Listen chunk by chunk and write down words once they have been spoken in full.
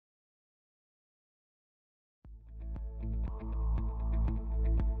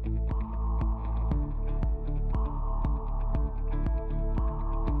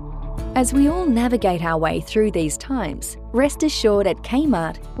As we all navigate our way through these times, rest assured at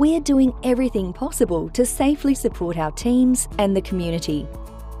Kmart, we are doing everything possible to safely support our teams and the community.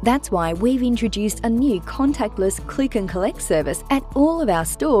 That's why we've introduced a new contactless click and collect service at all of our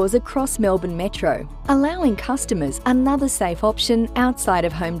stores across Melbourne Metro, allowing customers another safe option outside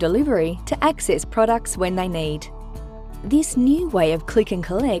of home delivery to access products when they need. This new way of click and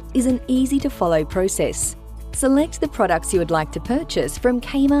collect is an easy-to-follow process. Select the products you would like to purchase from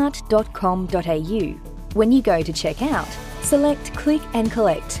kmart.com.au. When you go to checkout, select Click and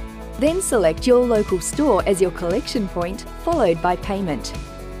Collect. Then select your local store as your collection point, followed by payment.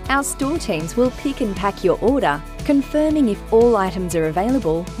 Our store teams will pick and pack your order, confirming if all items are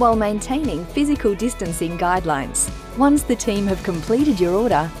available while maintaining physical distancing guidelines. Once the team have completed your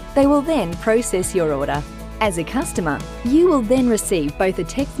order, they will then process your order. As a customer, you will then receive both a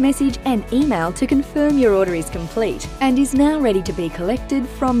text message and email to confirm your order is complete and is now ready to be collected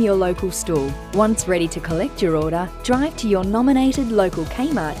from your local store. Once ready to collect your order, drive to your nominated local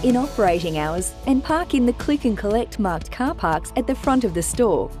Kmart in operating hours and park in the Click and Collect marked car parks at the front of the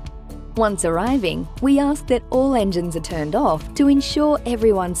store. Once arriving, we ask that all engines are turned off to ensure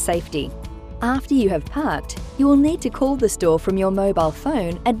everyone's safety. After you have parked, you will need to call the store from your mobile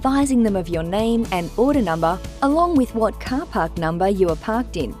phone advising them of your name and order number along with what car park number you are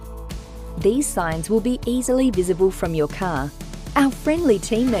parked in. These signs will be easily visible from your car. Our friendly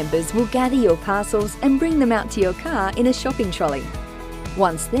team members will gather your parcels and bring them out to your car in a shopping trolley.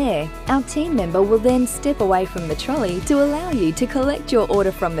 Once there, our team member will then step away from the trolley to allow you to collect your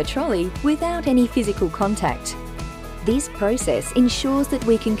order from the trolley without any physical contact. This process ensures that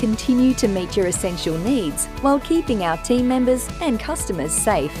we can continue to meet your essential needs while keeping our team members and customers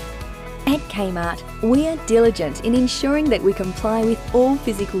safe. At Kmart, we are diligent in ensuring that we comply with all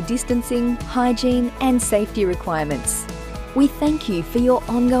physical distancing, hygiene and safety requirements. We thank you for your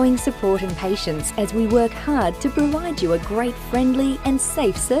ongoing support and patience as we work hard to provide you a great, friendly and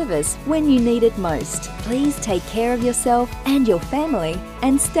safe service when you need it most. Please take care of yourself and your family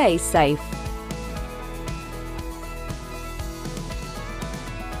and stay safe.